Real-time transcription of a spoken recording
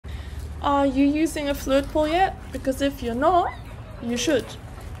Are you using a flirt pole yet? Because if you're not, you should.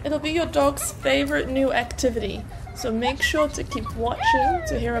 It'll be your dog's favorite new activity, so make sure to keep watching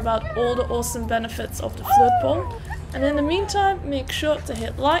to hear about all the awesome benefits of the flirt pole. And in the meantime, make sure to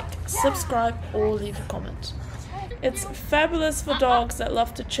hit like, subscribe, or leave a comment. It's fabulous for dogs that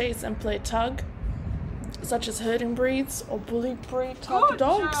love to chase and play tug, such as herding breeds or bully breed type of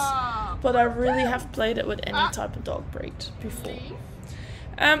dogs, but I really have played it with any type of dog breed before.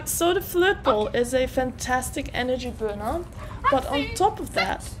 So the flirt pole is a fantastic energy burner, but on top of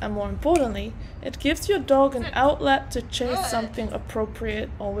that, and more importantly, it gives your dog an outlet to chase something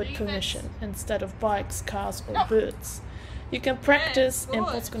appropriate or with permission, instead of bikes, cars, or birds. You can practice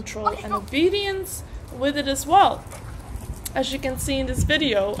impulse control and obedience with it as well. As you can see in this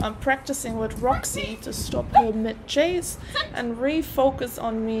video, I'm practicing with Roxy to stop her mid-chase and refocus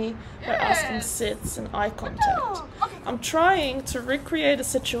on me by asking sits and eye contact. I'm trying to recreate a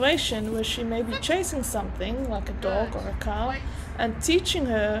situation where she may be chasing something, like a dog or a car, and teaching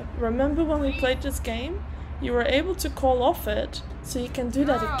her, remember when we played this game? You were able to call off it, so you can do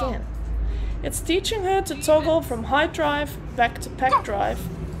that again. It's teaching her to toggle from high drive back to pack drive,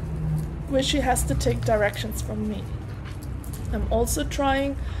 where she has to take directions from me. I'm also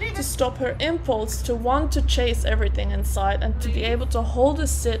trying to stop her impulse to want to chase everything in sight and to be able to hold a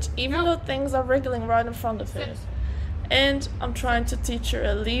sit even though things are wriggling right in front of her. And I'm trying to teach her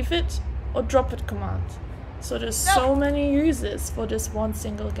a leave it or drop it command. So there's so many uses for this one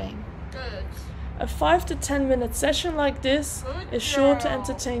single game. A 5 to 10 minute session like this is sure to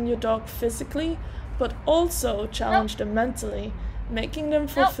entertain your dog physically, but also challenge them mentally, making them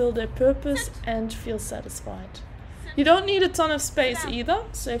fulfill their purpose and feel satisfied. You don't need a ton of space either,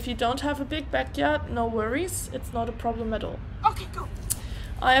 so if you don't have a big backyard, no worries, it's not a problem at all. Okay, go.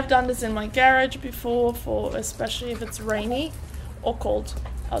 I have done this in my garage before, especially if it's rainy or cold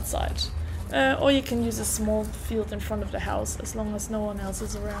outside. Or you can use a small field in front of the house, as long as no one else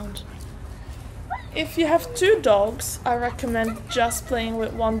is around. If you have 2 dogs, I recommend just playing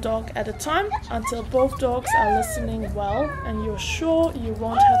with one dog at a time until both dogs are listening well and you're sure you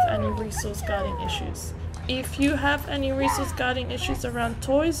won't have any resource guarding issues. If you have any resource guarding issues around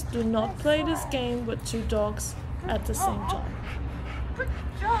toys, do not play this game with 2 dogs at the same time.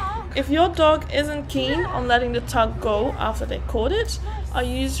 If your dog isn't keen on letting the tug go after they caught it, I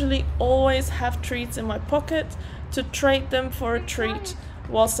usually always have treats in my pocket to trade them for a treat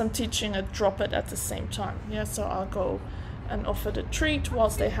whilst I'm teaching a drop it at the same time. Yeah, so I'll go and offer the treat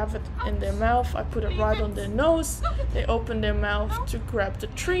whilst they have it in their mouth. I put it right on their nose, they open their mouth to grab the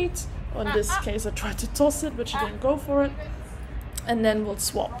treat. In this case I tried to toss it, but she didn't go for it, and then we'll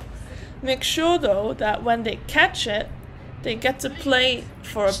swap. Make sure though that when they catch it, they get to play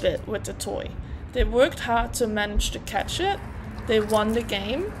for a bit with the toy. They worked hard to manage to catch it, they won the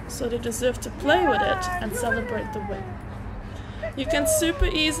game, so they deserve to play with it and celebrate the win. You can super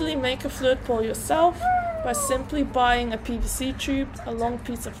easily make a flirt pole yourself by simply buying a PVC tube, a long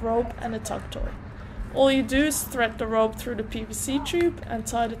piece of rope, and a tug toy. All you do is thread the rope through the PVC tube and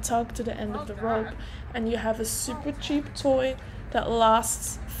tie the tug to the end of the rope, and you have a super cheap toy that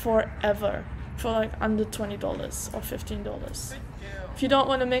lasts forever for like under $20 or $15. If you don't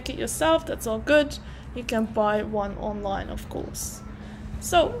want to make it yourself, that's all good. You can buy one online, of course.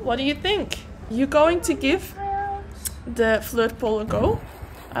 So, what do you think? You going to give the flirt pole a go?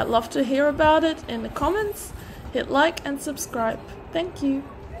 I'd love to hear about it in the comments. Hit like and subscribe. Thank you.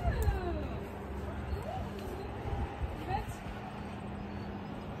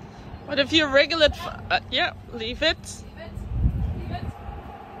 What if you wriggle it? Yeah, leave it. Leave it.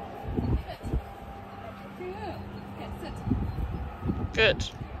 Good.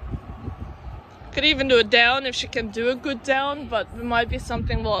 Could even do a down if she can do a good down, but it might be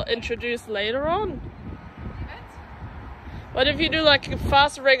something we'll introduce later on. What if you do like a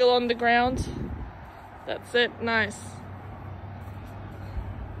fast wriggle on the ground? That's it, nice.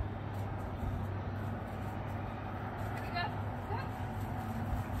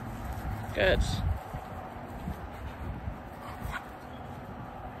 Good.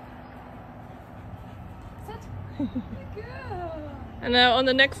 And now on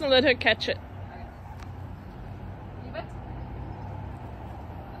the next one, let her catch it.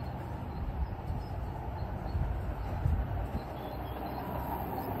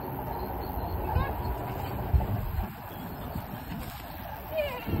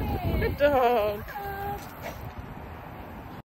 Good dog.